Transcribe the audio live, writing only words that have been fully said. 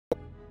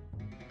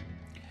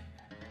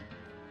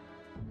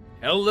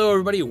Hello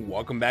everybody, and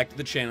welcome back to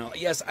the channel.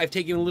 Yes, I've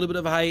taken a little bit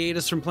of a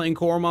hiatus from playing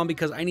Coromon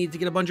because I need to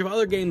get a bunch of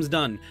other games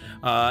done,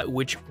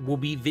 which will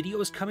be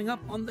videos coming up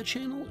on the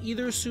channel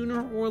either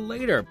sooner or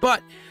later.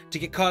 But to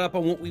get caught up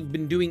on what we've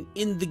been doing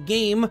in the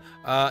game,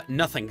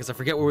 nothing, because I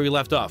forget where we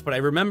left off. But I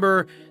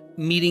remember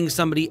meeting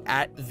somebody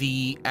at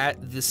the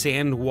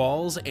sand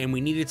walls, and we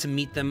needed to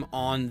meet them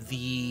on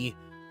the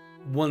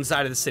one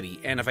side of the city.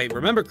 And if I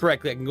remember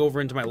correctly, I can go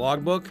over into my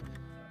logbook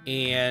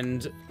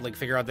and like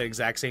figure out the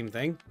exact same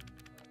thing.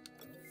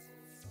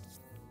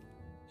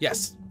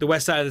 Yes, the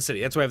west side of the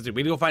city. That's what I have to do.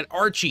 We need to go find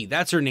Archie.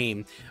 That's her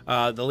name.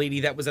 The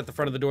lady that was at the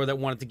front of the door that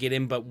wanted to get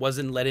in but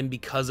wasn't let in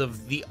because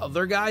of the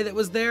other guy that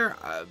was there.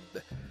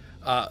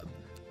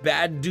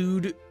 Bad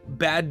dude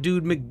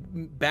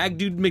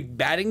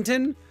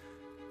McBaddington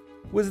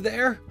was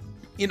there.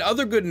 In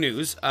other good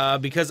news,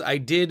 because I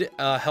did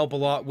help a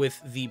lot with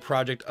the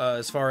project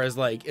as far as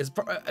like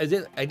I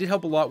did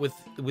help a lot with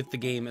the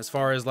game as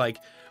far as like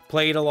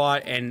play it a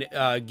lot and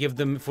give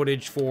them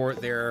footage for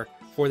their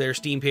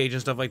Steam page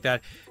and stuff like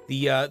that.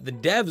 The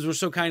devs were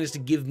so kind as to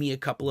give me a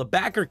couple of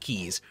backer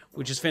keys,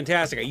 which is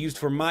fantastic. I used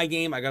for my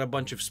game. I got a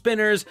bunch of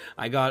spinners.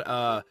 I got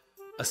a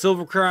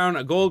silver crown,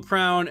 a gold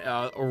crown,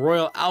 a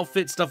royal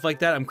outfit, stuff like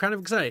that. I'm kind of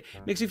excited.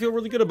 Makes me feel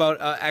really good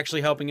about actually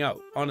helping out,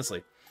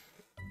 honestly.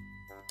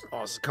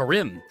 Oh, this is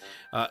Karim.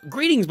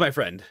 Greetings, my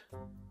friend.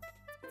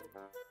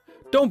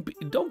 Don't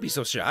be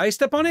so shy.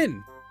 Step on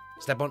in.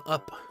 Step on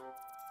up.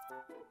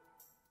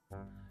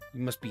 You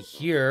must be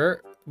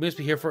here. We must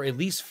be here for a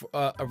lease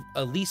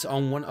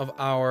on one of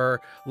our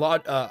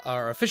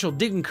official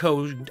Dig &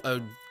 Co.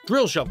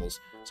 drill shovels.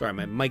 Sorry,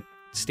 my mic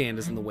stand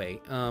is in the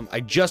way. I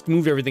just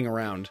moved everything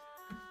around,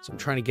 so I'm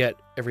trying to get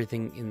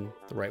everything in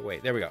the right way.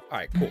 There we go. All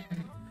right, cool.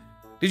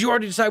 Did you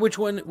already decide which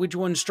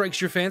one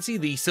strikes your fancy?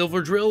 The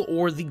silver drill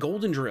or the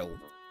golden drill?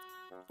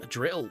 A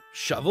drill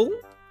shovel?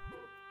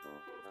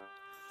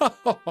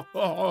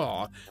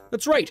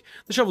 That's right.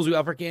 The shovels we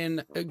offer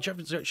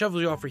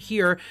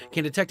here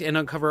can detect and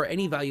uncover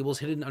any valuables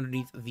hidden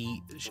underneath the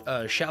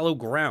shallow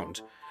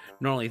ground.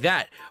 Not only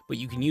that, but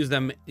you can use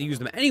them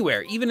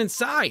anywhere, even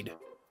inside.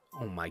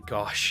 Oh my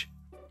gosh.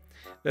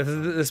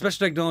 The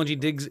special technology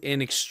digs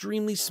an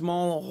extremely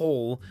small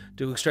hole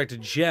to extract a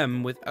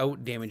gem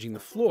without damaging the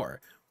floor.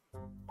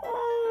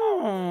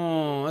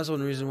 Oh, that's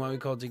one reason why we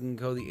call Dig &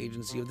 Co. the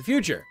agency of the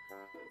future.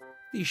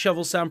 These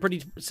shovels sound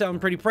pretty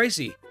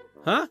pricey.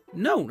 Huh?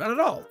 No, not at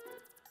all.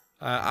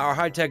 Our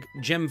high-tech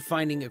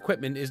gem-finding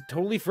equipment is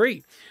totally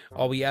free.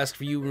 All we ask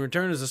for you in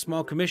return is a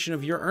small commission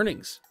of your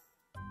earnings.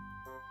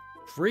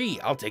 Free.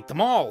 I'll take them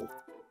all.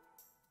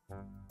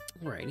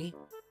 Alrighty.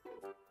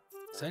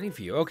 Exciting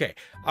for you. Okay.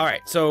 All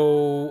right.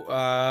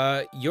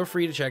 So you're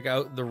free to check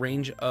out the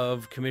range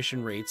of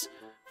commission rates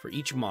for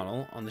each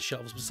model on the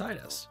shelves beside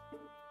us.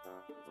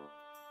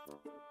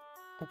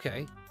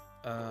 Okay.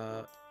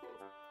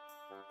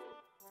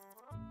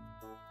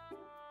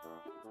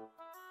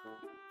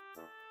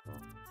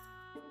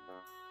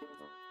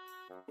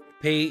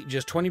 Pay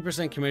just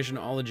 20% commission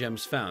on all the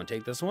gems found.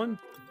 Take this one?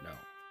 No.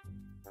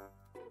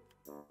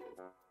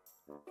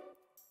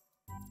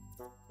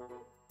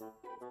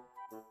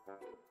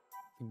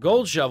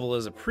 Gold shovel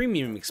is a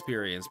premium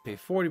experience. Pay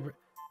 40%.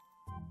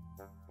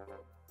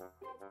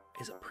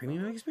 Is it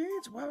premium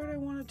experience? Why would I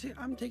want to take?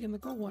 I'm taking the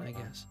gold one, I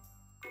guess.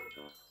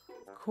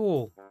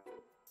 Cool.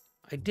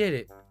 I did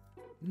it.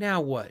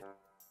 Now what?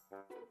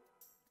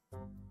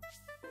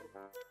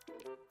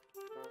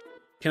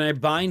 Can I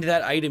bind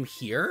that item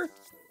here?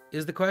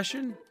 Is the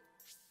question?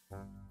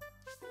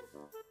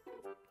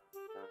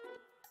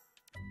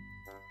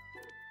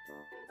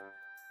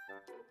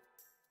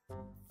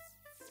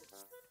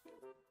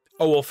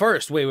 Oh, well,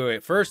 first,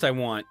 wait. First, I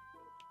want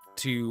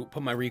to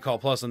put my Recall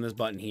Plus on this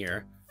button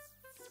here.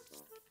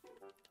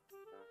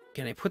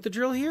 Can I put the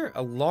drill here?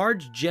 A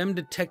large gem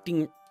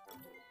detecting...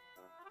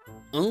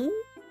 Oh,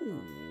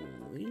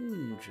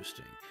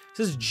 interesting. It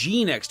says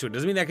G next to it.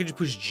 Doesn't mean that I could just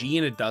push G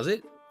and it does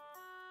it?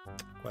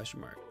 Question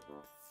mark.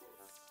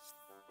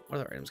 What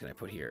other items can I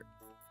put here?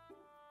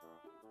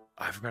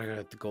 Oh, I forgot I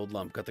got the gold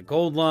lump. Got the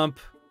gold lump.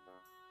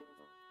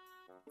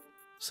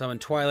 Summon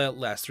Twilight.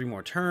 Last 3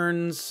 more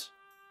turns.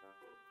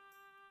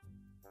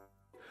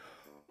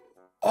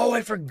 Oh,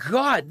 I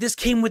forgot. This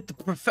came with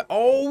the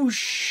Oh,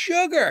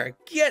 sugar.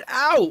 Get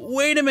out.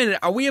 Wait a minute.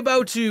 Are we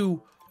about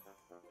to...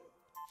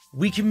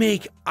 We can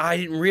make... I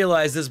didn't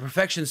realize there's a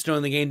perfection stone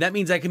in the game. That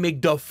means I can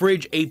make the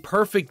fridge a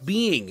perfect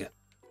being.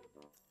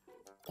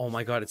 Oh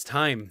my god, it's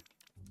time.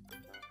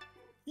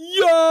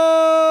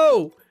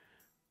 Yo!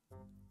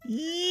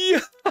 Yo!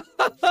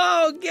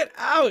 Get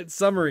out!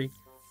 Summary.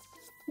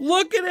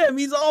 Look at him!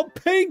 He's all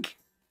pink!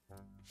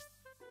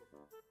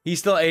 He's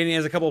still... And he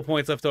has a couple of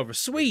points left over.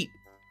 Sweet!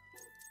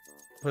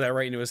 Put that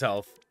right into his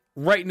health.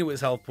 Right into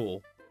his health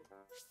pool.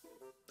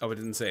 Oh, it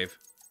didn't save.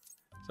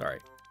 Sorry.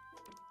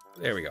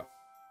 There we go.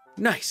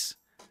 Nice!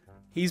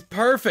 He's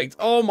perfect!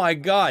 Oh my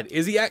god.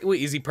 Is he...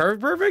 Wait, is he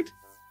perfect?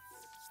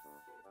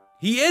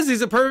 He is!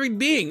 He's a perfect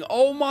being!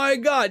 Oh my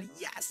god!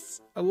 Yes!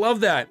 I love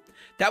that.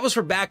 That was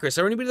for backers.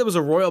 So anybody that was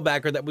a royal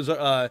backer that was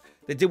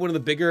they did one of the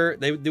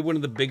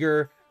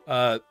bigger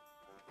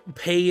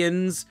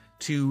pay-ins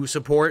to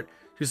support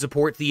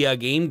the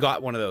game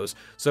got one of those.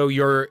 So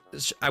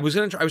I was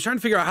trying to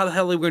figure out how the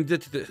hell they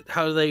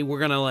were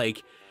going to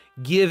like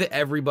give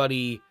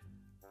everybody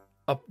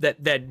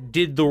that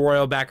did the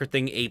royal backer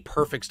thing a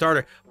perfect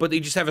starter, but they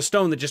just have a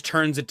stone that just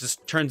turns it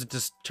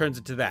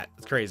to that.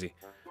 It's crazy.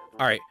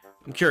 All right,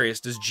 I'm curious.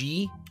 Does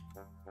G?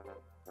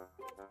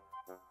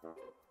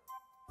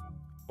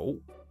 Oh,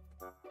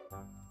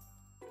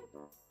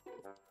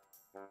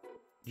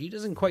 G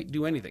doesn't quite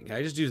do anything. Can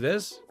I just do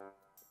this?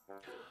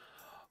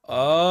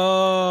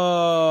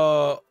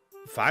 Oh,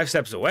 5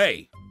 steps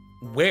away.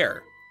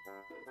 Where?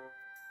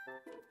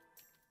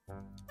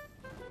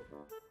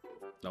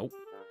 Nope.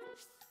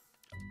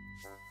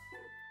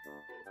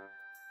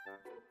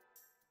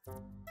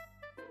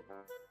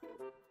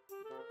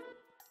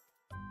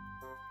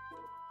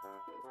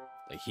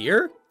 Like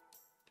here?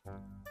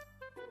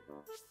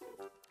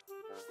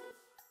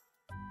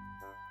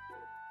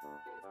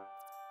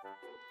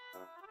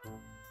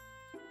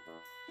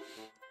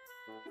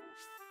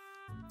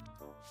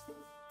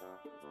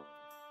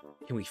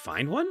 Can we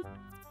find one?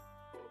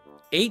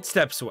 8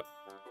 steps away.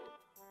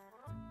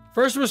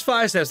 First was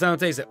 5 steps. Now it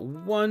takes it.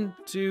 1,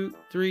 2,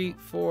 3,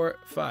 4,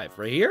 5.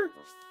 Right here?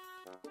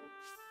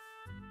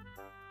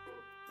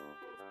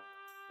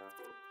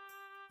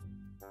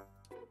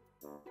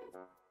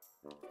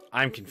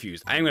 I'm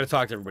confused. I'm going to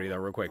talk to everybody though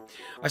real quick.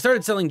 I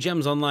started selling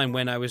gems online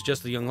when I was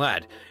just a young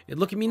lad. And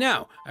look at me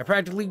now. I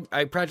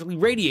practically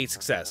radiate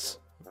success.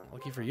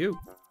 Lucky for you.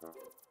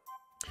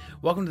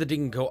 Welcome to the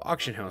Dig & Co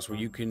auction house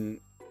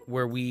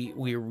where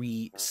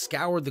we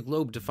scour the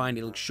globe to find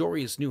a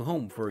luxurious new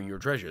home for your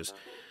treasures.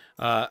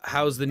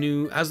 How's the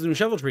new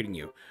shovel treating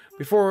you?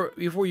 Before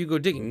you go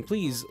digging,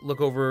 please look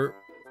over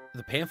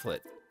the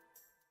pamphlet.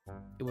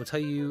 It will tell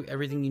you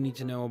everything you need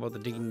to know about the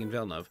digging in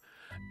Velnov.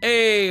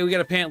 Hey, we got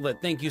a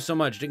pamphlet. Thank you so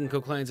much. Dig &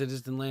 Co clients at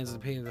distant lands that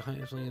pay the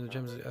highest value of the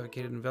gems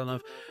advocated in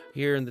Velnov.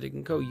 Here in the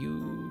Dig & Co,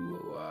 you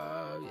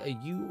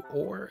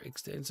or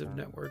extensive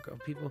network of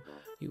people.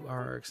 You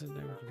are extensive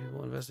network of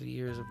people invested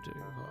years of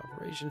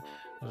cooperation.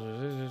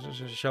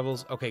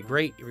 Shovels. Okay,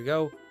 great. Here we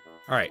go.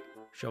 All right.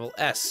 Shovel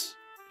S.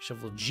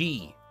 Shovel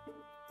G.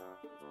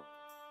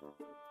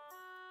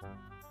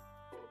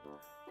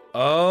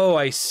 Oh,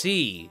 I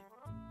see.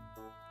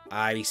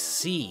 I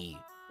see.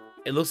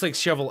 It looks like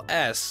shovel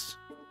S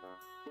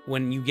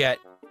when you get...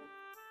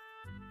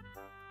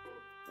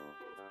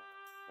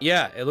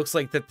 Yeah, it looks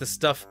like that the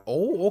stuff...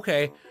 Oh,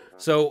 okay.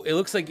 So it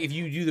looks like if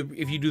you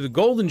do the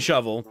golden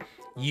shovel,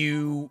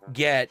 you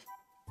get...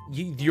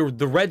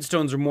 the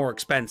redstones are more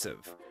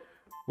expensive,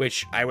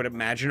 which I would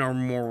imagine are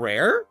more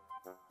rare,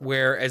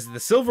 whereas the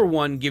silver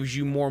one gives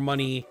you more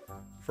money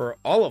for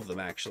all of them,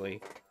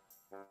 actually.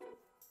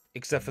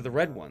 Except for the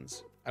red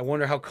ones. I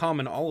wonder how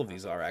common all of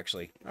these are,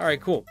 actually. All right,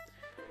 cool.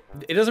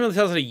 It doesn't really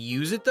tell us how to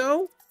use it,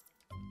 though.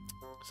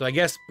 So I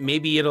guess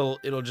maybe it'll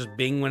just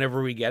bing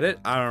whenever we get it.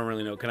 I don't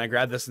really know. Can I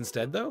grab this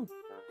instead, though?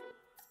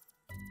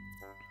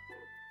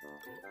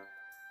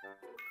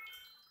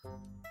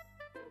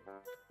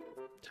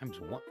 Times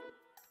 1.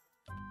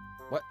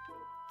 What?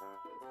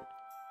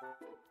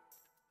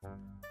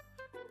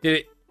 Did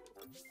it...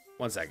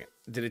 1 second.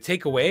 Did it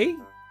take away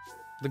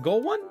the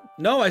gold one?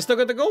 No, I still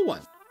got the gold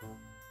one.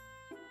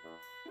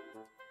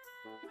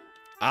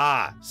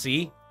 Ah,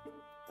 see?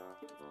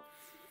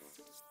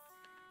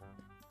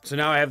 So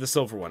now I have the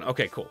silver one.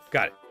 Okay, cool.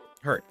 Got it.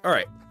 Heard. All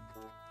right.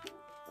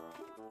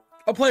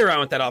 I'll play around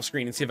with that off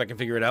screen and see if I can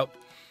figure it out.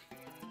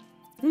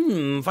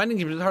 Finding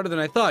it is harder than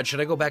I thought. Should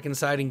I go back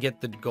inside and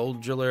get the gold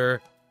drill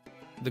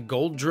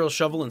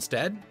shovel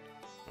instead?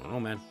 I don't know,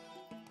 man.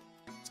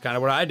 It's kind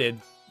of what I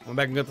did. Went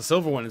back and got the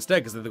silver one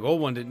instead because the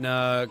gold one didn't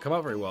come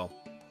out very well.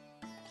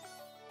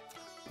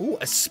 Ooh,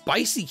 a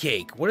spicy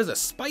cake. What does a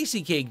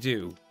spicy cake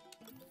do?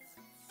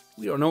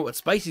 We don't know what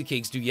spicy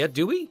cakes do yet,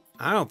 do we?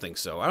 I don't think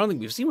so. I don't think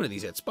we've seen one of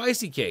these yet.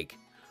 Spicy cake.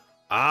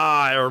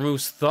 Ah, it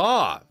removes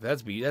thaw.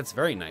 That's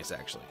very nice,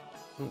 actually.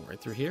 Ooh, right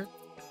through here.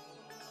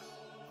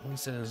 Oh,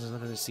 so there's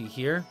nothing to see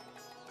here.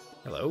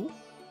 Hello?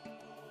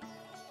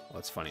 Oh,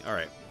 that's funny. All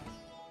right.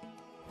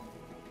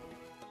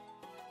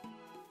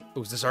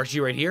 Oh, is this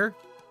Archie right here?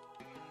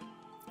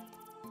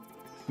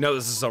 No,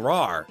 this is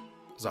Zarar.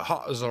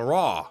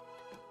 Zarar.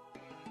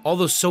 All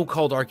those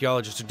so-called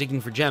archaeologists are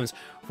digging for gems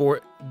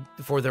for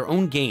their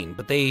own gain,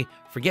 but they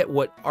forget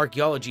what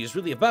archaeology is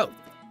really about.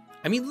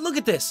 I mean, look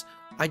at this.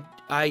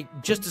 I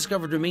just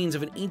discovered remains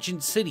of an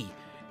ancient city.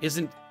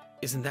 Isn't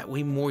that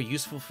way more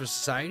useful for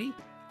society?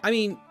 I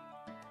mean,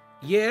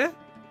 yeah,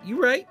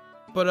 you're right.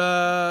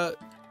 But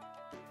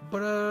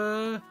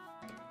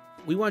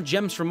we want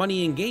gems for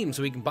money in game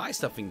so we can buy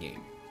stuff in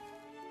game.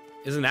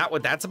 Isn't that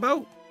what that's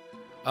about?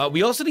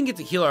 We also didn't get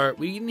to heal our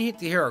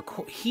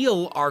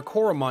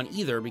Coromon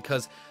either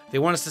because they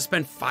want us to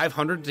spend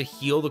 500 to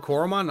heal the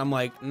Coromon. I'm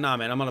like, nah,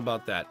 man, I'm not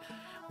about that.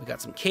 We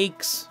got some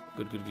cakes.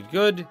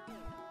 Good.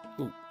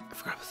 Ooh, I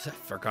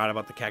forgot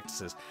about the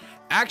cactuses.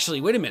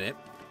 Actually, wait a minute.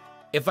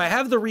 If I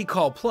have the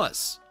Recall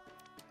Plus,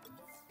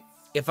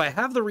 if I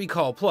have the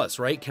recall plus,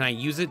 right, can I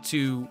use it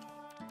to...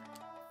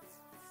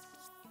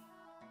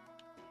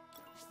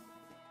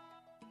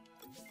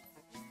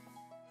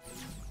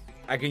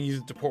 I can use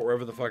it to port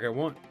wherever the fuck I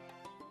want.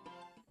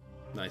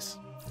 Nice.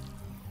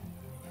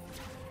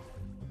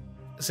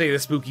 Say the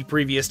spooky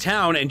previous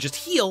town and just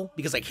heal,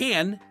 because I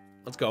can.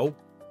 Let's go.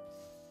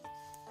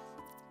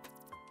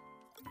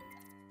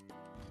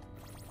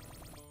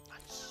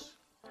 Nice.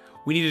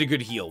 We needed a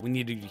good heal. We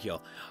needed a good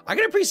heal. I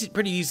got a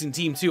pretty decent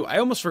team, too. I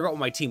almost forgot what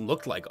my team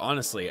looked like,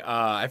 honestly.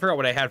 I forgot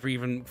what I had for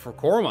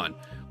Coromon,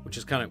 which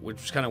is kind of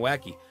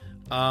wacky.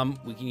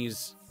 We can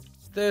use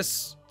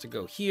this to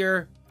go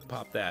here.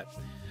 Pop that.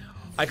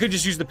 I could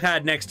just use the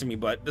pad next to me,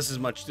 but this is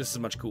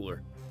much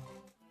cooler.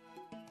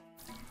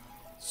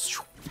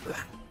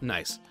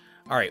 Nice.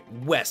 All right,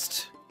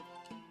 west.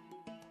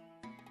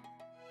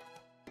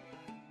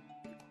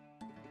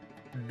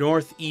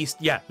 Northeast.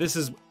 Yeah, this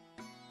is...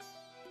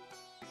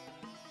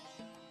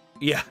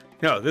 Yeah,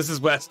 no, this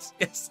is west.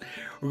 Yes,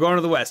 we're going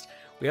to the west.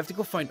 We have to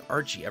go find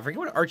Archie. I forget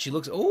what Archie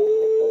looks...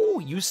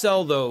 Oh, you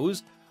sell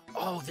those.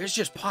 Oh, there's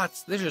just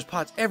pots. There's just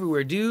pots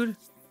everywhere, dude.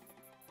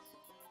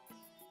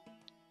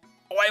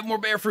 Oh, I have more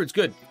bear fruits.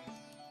 Good.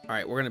 All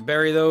right, we're going to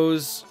bury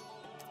those.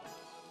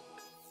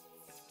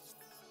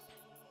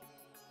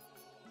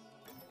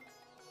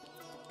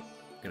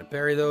 Gonna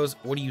bury those.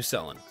 What are you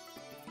selling?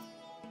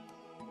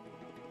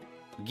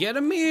 Get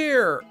them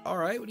here. All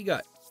right, what do you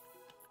got?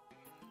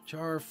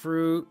 Jar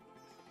fruit.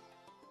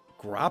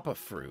 Grappa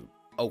fruit.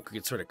 Oh,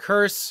 could sort of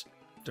curse.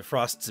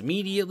 Defrosts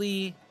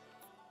immediately.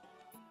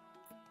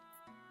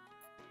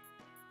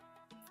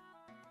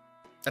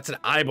 That's an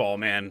eyeball,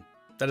 man.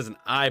 That is an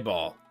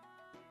eyeball.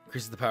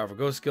 Increases the power of a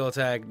ghost skill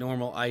attack.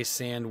 Normal, ice,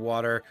 sand,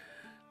 water.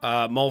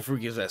 Mull fruit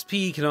gives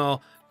SP.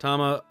 Canal.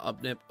 Tama.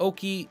 Upnip.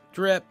 Oki.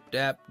 Drip.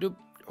 Dap. Doop.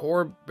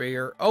 Or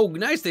bear. Oh,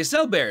 nice. They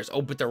sell bears.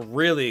 Oh, but they're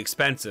really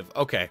expensive.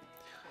 Okay.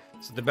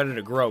 So they're better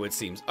to grow, it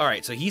seems. All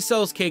right. So he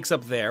sells cakes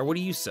up there. What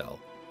do you sell?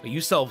 Oh,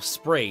 you sell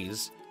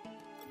sprays.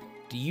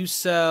 Do you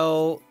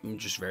sell... I'm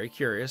just very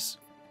curious.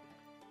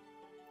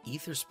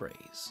 Ether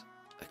sprays.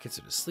 I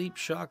consider sleep,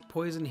 shock,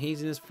 poison,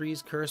 haziness,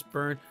 freeze, curse,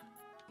 burn.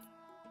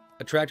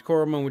 Attract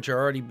Coromon, which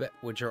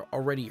are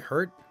already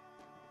hurt.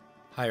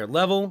 Higher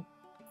level.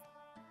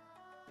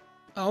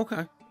 Oh,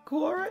 okay.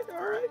 Cool. All right.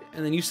 All right.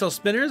 And then you sell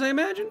spinners, I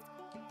imagine?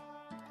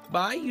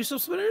 Buy? You sell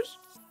spinners?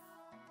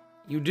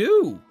 You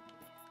do.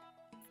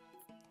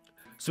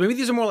 So maybe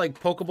these are more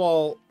like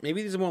Pokeball.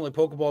 Maybe these are more like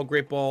Pokeball,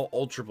 Great Ball,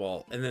 Ultra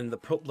Ball. And then the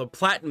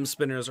Platinum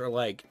spinners are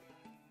like...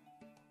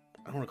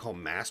 I don't want to call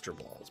them Master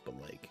Balls,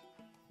 but like...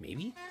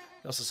 Maybe?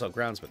 They also sell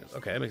ground spinners.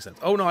 Okay, that makes sense.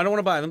 Oh, no, I don't want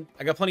to buy them.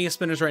 I got plenty of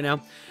spinners right now.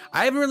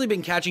 I haven't really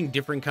been catching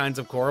different kinds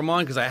of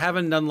Coromon because I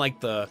haven't done like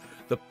the...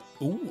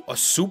 Ooh, a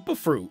Supa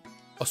fruit.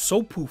 A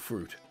Sopu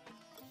fruit.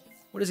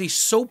 What is a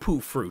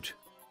Sopu fruit?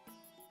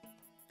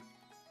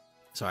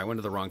 Sorry, I went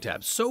to the wrong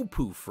tab.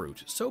 Sopu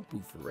fruit.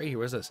 Sopu fruit. Right here.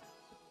 Where's this?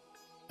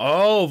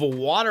 Oh, the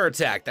water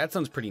attack. That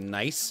sounds pretty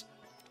nice.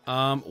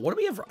 What do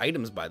we have for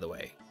items, by the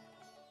way?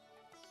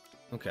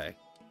 Okay.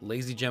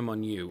 Lazy gem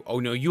on you. Oh,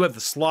 no, you have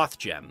the sloth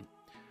gem.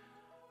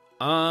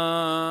 You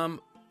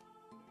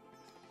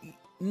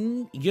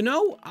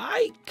know,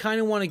 I kind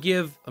of want to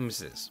give... Let me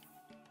see this.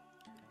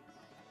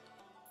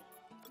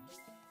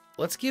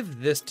 Let's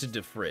give this to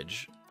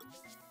Defridge.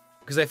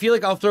 Because I feel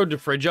like I'll throw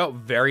Defridge out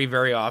very,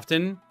 very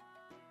often.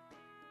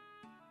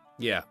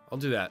 Yeah, I'll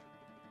do that.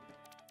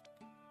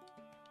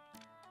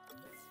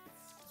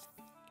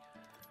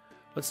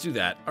 Let's do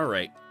that. All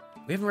right.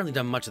 We haven't really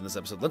done much in this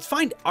episode. Let's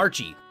find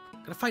Archie.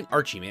 Gotta find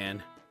Archie,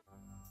 man.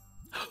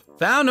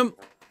 Found him.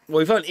 Well,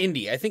 we found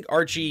Indy. I think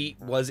Archie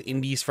was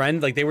Indy's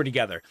friend. Like, they were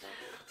together.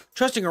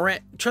 Trusting a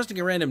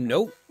random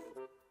note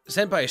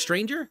sent by a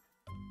stranger?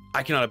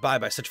 I cannot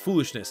abide by such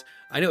foolishness.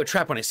 I know a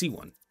trap when I see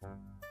one.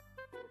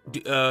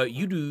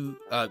 You do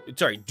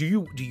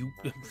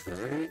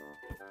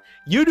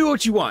You do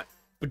what you want,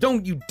 but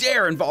don't you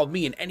dare involve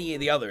me in any of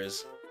the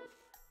others.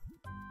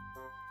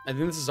 I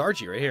think this is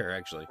Archie right here,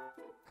 actually.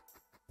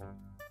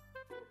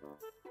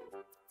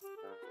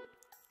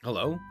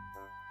 Hello?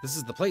 This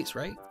is the place,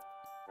 right?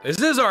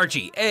 This is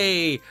Archie!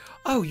 Hey!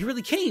 Oh, you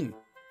really came!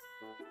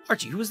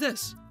 Archie, who is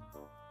this?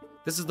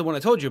 This is the one I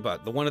told you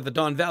about, the one at the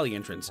Dawn Valley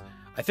entrance.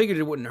 I figured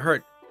it wouldn't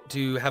hurt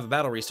to have a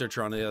battle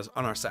researcher on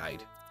our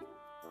side.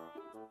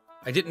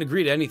 I didn't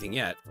agree to anything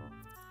yet.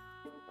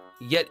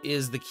 Yet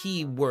is the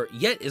key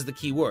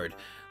word.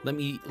 Let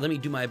me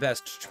do my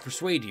best to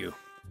persuade you.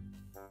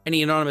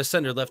 Any anonymous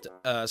sender left,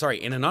 I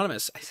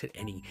said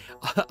any.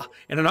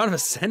 An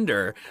anonymous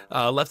sender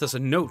left us a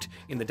note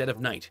in the dead of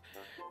night.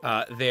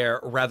 Their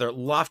rather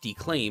lofty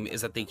claim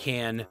is that they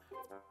can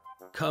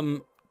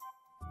here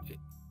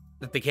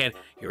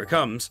it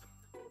comes.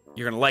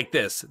 You're gonna like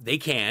this. They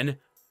can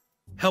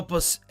help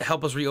us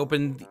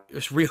reopen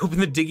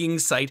the digging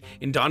site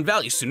in Dawn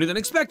Valley sooner than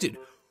expected.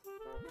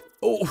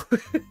 Oh,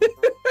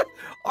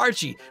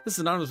 Archie, this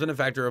anonymous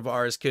benefactor of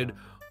ours could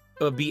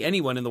be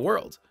anyone in the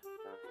world.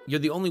 You're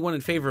the only one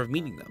in favor of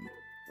meeting them.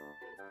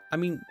 I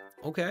mean,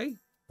 okay.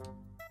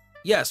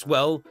 Yes,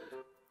 well,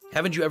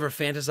 Haven't you ever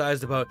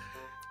fantasized about...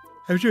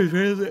 Haven't you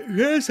ever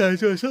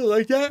fantasized about something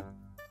like that?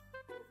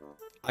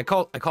 I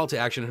call to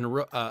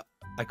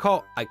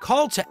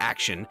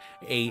action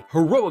a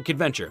heroic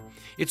adventure.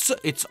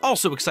 It's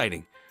also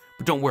exciting,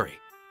 but don't worry.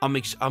 I'll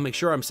make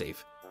sure I'm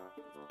safe.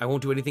 I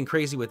won't do anything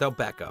crazy without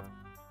backup.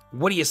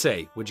 What do you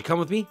say? Would you come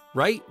with me?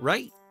 Right?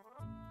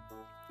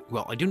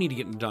 Well, I do need to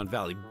get into Dawn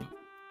Valley.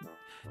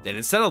 Then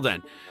it's settled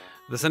then.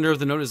 The sender of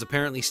the note is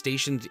apparently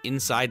stationed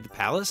inside the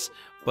palace,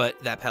 but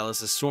that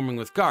palace is swarming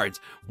with guards.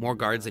 More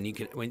guards than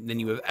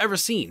you have ever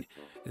seen.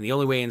 And the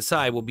only way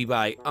inside will be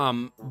by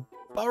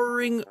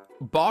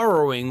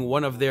borrowing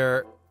one of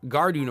their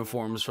guard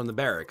uniforms from the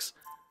barracks.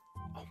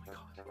 Oh my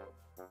god.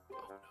 Oh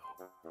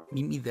no.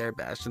 Meet me there,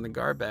 Bastion. The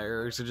guard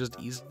barracks are just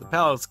east of the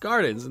palace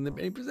gardens. And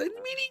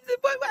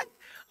what?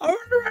 I'm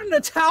running around in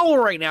a towel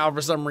right now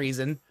for some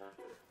reason.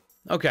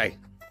 Okay.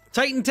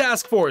 Titan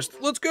Task Force.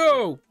 Let's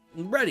go.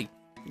 I'm ready.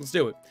 Let's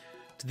do it.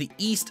 To the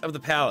east of the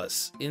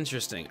palace.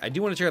 Interesting. I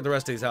do want to check out the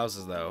rest of these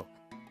houses, though.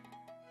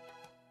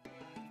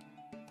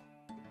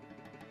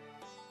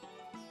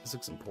 This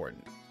looks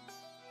important.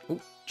 Oh,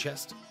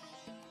 chest.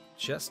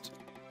 Chest.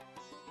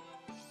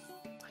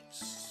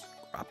 Nice.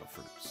 Crop of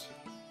fruits.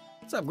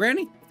 What's up,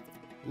 Granny?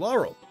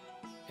 Laurel.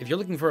 If you're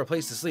looking for a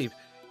place to sleep,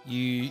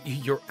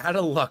 you're out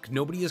of luck.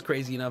 Nobody is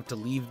crazy enough to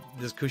leave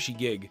this cushy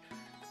gig.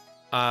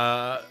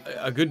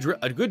 A good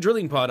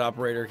drilling pod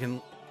operator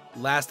can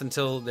last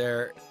until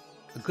they're...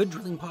 A good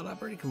drilling pod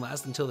operator can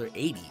last until they're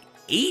 80.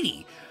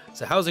 80?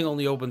 So housing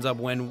only opens up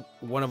when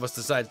one of us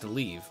decides to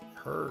leave.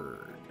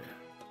 Heard.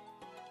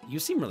 You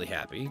seem really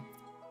happy.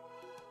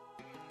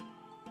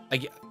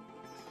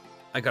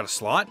 I got a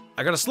slot?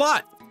 I got a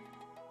slot!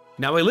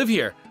 Now I live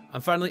here. I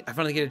finally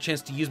get a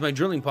chance to use my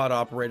drilling pod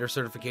operator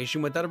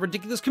certification without a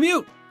ridiculous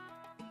commute.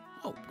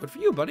 Oh, good for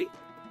you, buddy.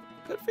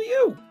 Good for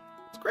you.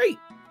 It's great.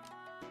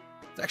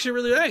 It's actually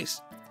really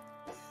nice.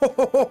 Ho,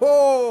 ho, ho,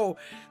 ho.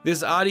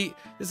 This Adi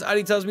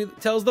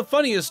tells the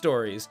funniest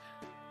stories.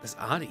 This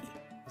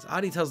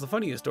Adi tells the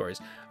funniest stories.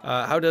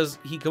 How does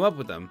he come up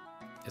with them?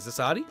 Is this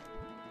Adi?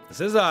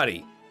 This is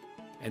Adi.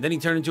 And then he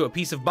turned into a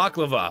piece of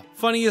baklava.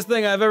 Funniest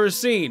thing I've ever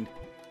seen.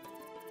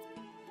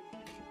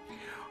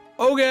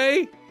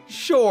 Okay,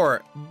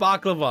 sure.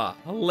 Baklava.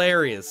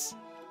 Hilarious.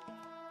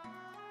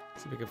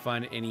 See if I can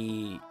find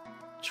any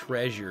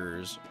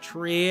treasures.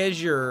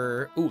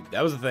 Treasure. Ooh,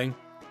 that was a thing.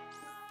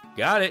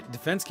 Got it.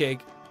 Defense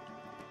cake.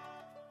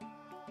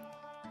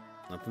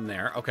 Nothing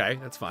there. Okay,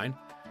 that's fine.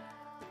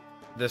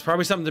 There's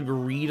probably something to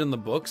read in the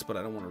books, but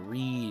I don't want to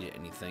read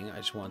anything. I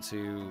just want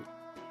to...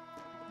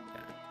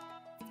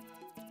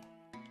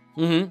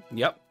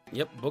 Yeah.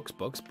 Yep. Books.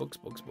 What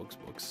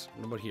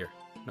about here?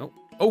 Nope.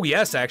 Oh,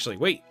 yes, actually.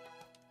 Wait.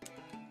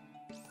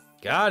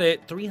 Got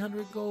it.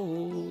 300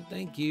 gold.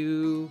 Thank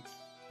you.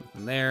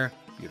 Nothing there.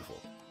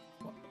 Beautiful.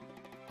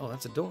 Oh,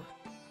 that's a door.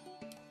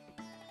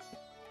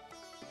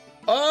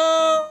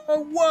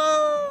 Oh,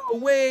 whoa!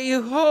 Way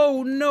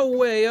ho! No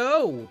way!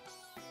 Oh,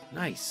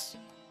 nice.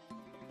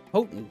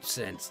 Potent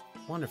sense.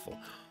 Wonderful.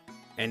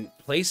 And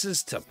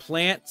places to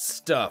plant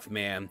stuff,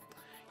 man.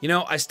 You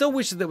know, I still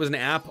wish that there was an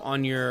app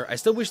on your... I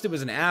still wish there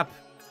was an app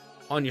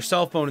on your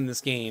cell phone in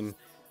this game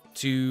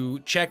to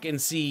check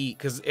and see,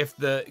 because if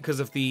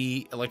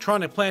the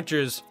electronic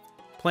planters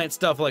plant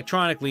stuff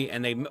electronically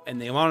and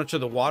they monitor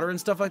the water and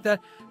stuff like that,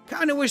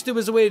 kind of wish there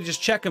was a way to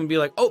just check them and be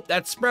like, oh,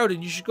 that's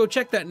sprouted. You should go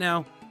check that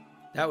now.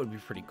 That would be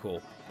pretty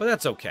cool, but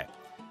that's okay.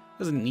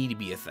 Doesn't need to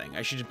be a thing.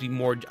 I should just be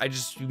more. I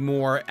just be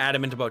more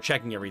adamant about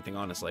checking everything,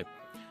 honestly.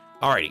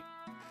 Alrighty,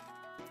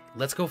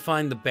 let's go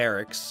find the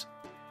barracks,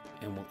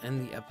 and we'll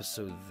end the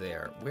episode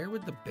there. Where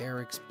would the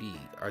barracks be?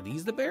 Are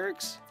these the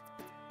barracks?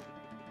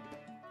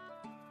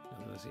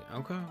 Let's see.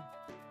 Okay.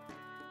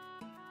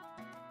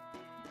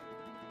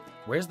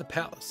 Where's the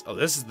palace? Oh,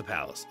 this is the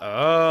palace.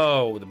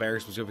 Oh, the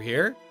barracks was over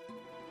here.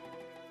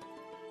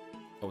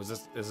 Oh, is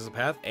this a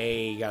path?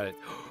 Hey, got it.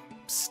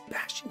 Psst,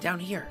 Bastion, down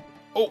here.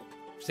 Oh,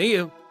 see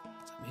you.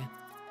 What's up, man?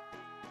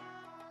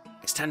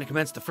 It's time to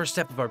commence the first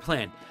step of our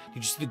plan. Did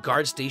you see the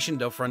guard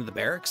stationed out front of the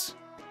barracks?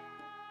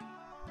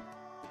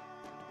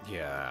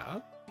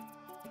 Yeah.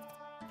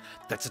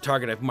 That's the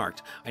target I've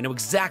marked. I know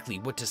exactly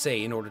what to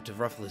say in order to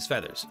ruffle his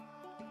feathers.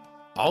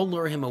 I'll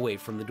lure him away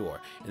from the door,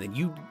 and then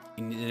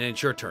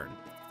it's your turn.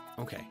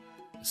 Okay.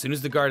 As soon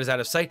as the guard is out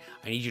of sight,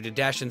 I need you to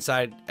dash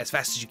inside as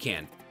fast as you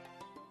can.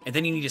 And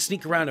then you need to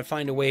sneak around and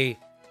find a way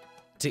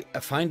to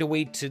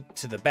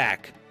the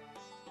back,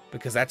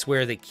 because that's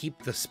where they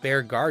keep the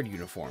spare guard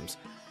uniforms.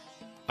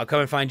 I'll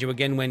come and find you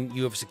again when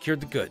you have secured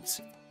the goods.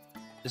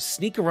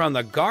 Sneak around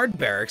the guard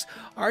barracks?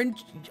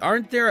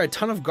 Aren't there a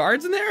ton of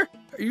guards in there?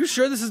 Are you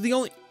sure this is the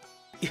only...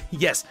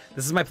 Yes,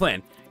 this is my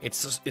plan.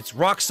 It's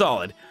rock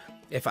solid.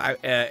 If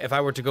I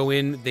were to go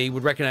in, they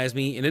would recognize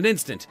me in an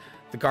instant.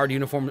 The guard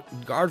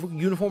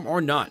uniform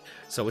or not.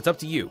 So it's up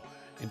to you.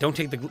 And don't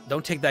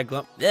take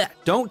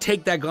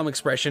that glum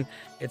expression.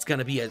 It's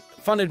gonna be a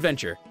fun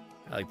adventure.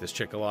 I like this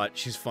chick a lot.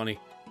 She's funny.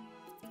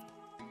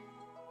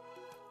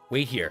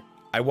 Wait here.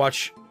 I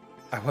watch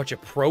I watch a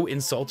pro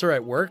insulter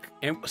at work,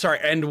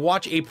 and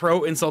watch a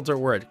pro insulter at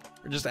work,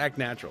 or just act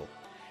natural.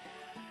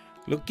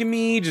 Look at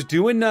me, just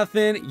doing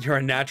nothing. You're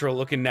a natural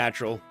looking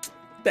natural.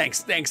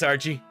 Thanks,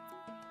 Archie.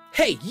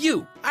 Hey,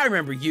 you! I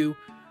remember you.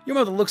 Your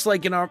mother looks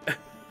like an arm.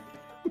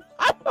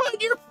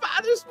 Your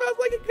father smells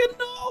like a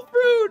canola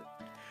fruit.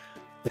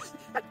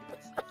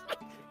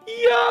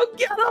 Yo,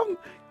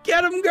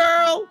 get him,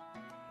 girl.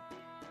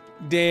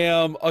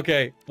 Damn.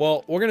 Okay,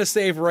 well, we're gonna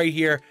save right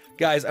here.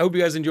 Guys, I hope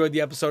you guys enjoyed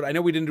the episode. I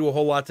know we didn't do a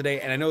whole lot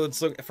today, and I know it's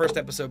the first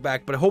episode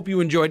back, but I hope you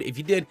enjoyed. If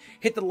you did,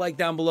 hit the like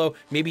down below.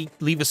 Maybe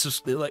leave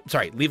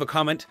a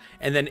comment,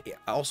 and then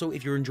also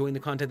if you're enjoying the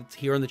content that's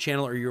here on the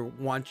channel, or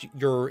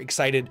you're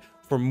excited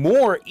for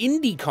more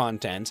indie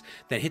content,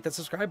 then hit that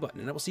subscribe button,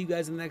 and I will see you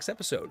guys in the next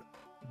episode.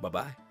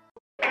 Bye-bye.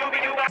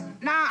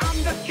 Now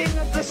I'm the king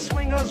of the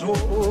swingers,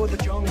 oh, the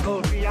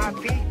jungle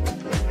VIP.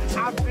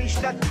 I've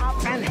reached the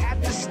top and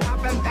had to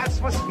stop, and that's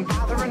what's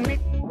bothering me.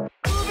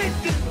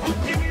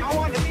 I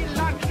want to be